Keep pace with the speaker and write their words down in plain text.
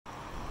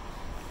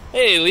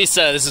Hey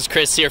Lisa, this is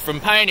Chris here from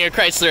Pioneer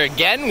Chrysler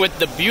again with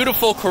the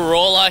beautiful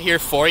Corolla here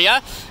for you.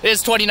 It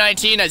is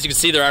 2019, as you can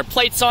see there are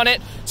plates on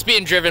it. It's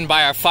being driven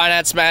by our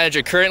finance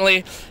manager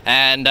currently,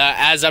 and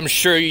as I'm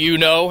sure you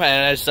know,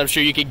 and as I'm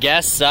sure you could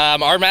guess,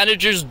 our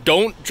managers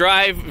don't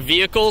drive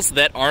vehicles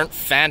that aren't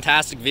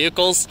fantastic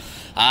vehicles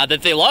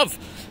that they love.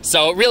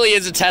 So it really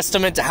is a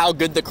testament to how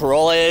good the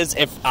Corolla is.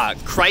 If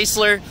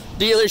Chrysler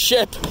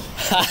dealership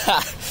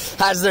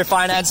has their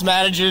finance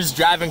managers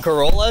driving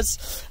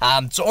Corollas.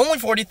 So only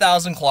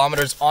 40,000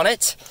 kilometers on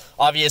it.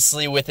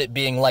 Obviously, with it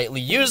being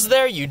lightly used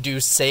there, you do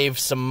save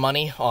some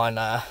money on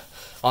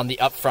the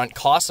upfront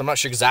costs. I'm not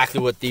sure exactly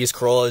what these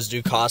Corollas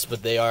do cost,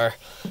 but they are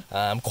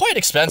quite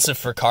expensive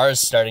for cars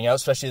starting out,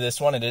 especially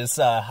this one. It is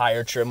a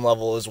higher trim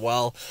level as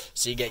well.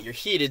 So you get your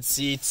heated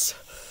seats,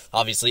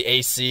 obviously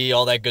AC,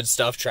 all that good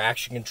stuff,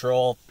 traction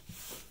control.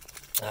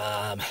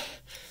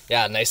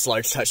 Yeah, nice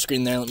large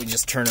touchscreen there. Let me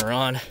just turn her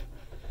on.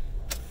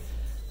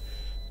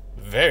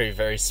 Very,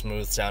 very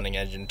smooth sounding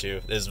engine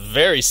too. This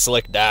very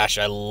slick dash.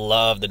 I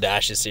love the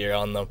dashes here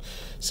on them.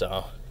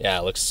 So yeah,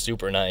 it looks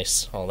super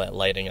nice. All that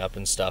lighting up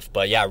and stuff.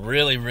 But yeah,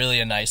 really, really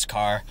a nice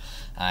car.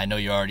 I know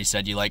you already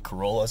said you like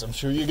Corollas. I'm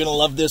sure you're gonna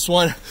love this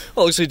one.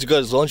 Oh, looks like it's got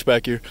his lunch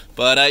back here.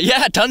 But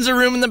yeah, tons of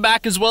room in the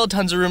back as well.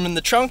 Tons of room in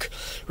the trunk.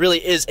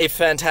 Really is a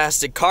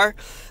fantastic car.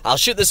 I'll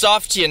shoot this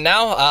off to you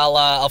now.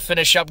 I'll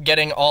finish up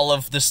getting all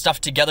of the stuff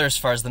together as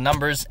far as the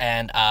numbers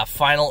and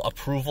final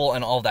approval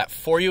and all that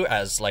for you.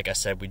 As like I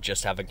said, we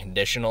just have a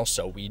conditional,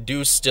 so we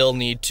do still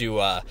need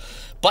to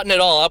button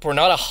it all up. We're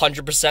not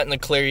 100% in the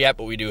clear yet,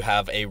 but we do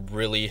have a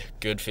really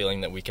good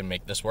feeling that we can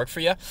make this work for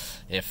you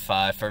if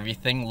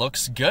everything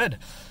looks good.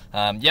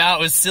 Yeah, it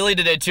was silly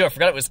today too. I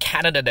forgot it was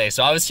Canada Day,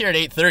 so I was here at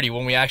 8:30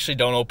 when we actually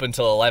don't open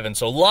till 11.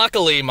 So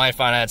luckily, my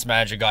finance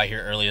manager got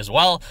here early as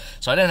well,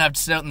 so I didn't have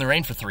to sit out in the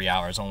rain for 3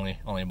 hours. Only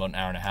about an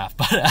hour and a half.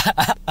 But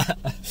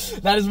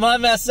that is my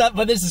mess up.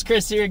 But this is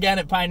Chris here again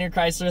at Pioneer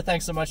Chrysler.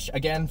 Thanks so much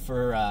again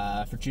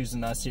for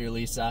choosing us here,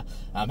 Lisa.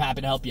 I'm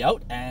happy to help you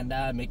out and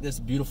make this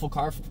beautiful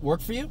car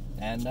work for you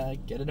and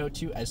get it out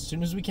to you as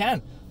soon as we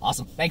can.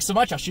 Awesome. Thanks so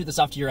much. I'll shoot this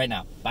off to you right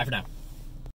now. Bye for now.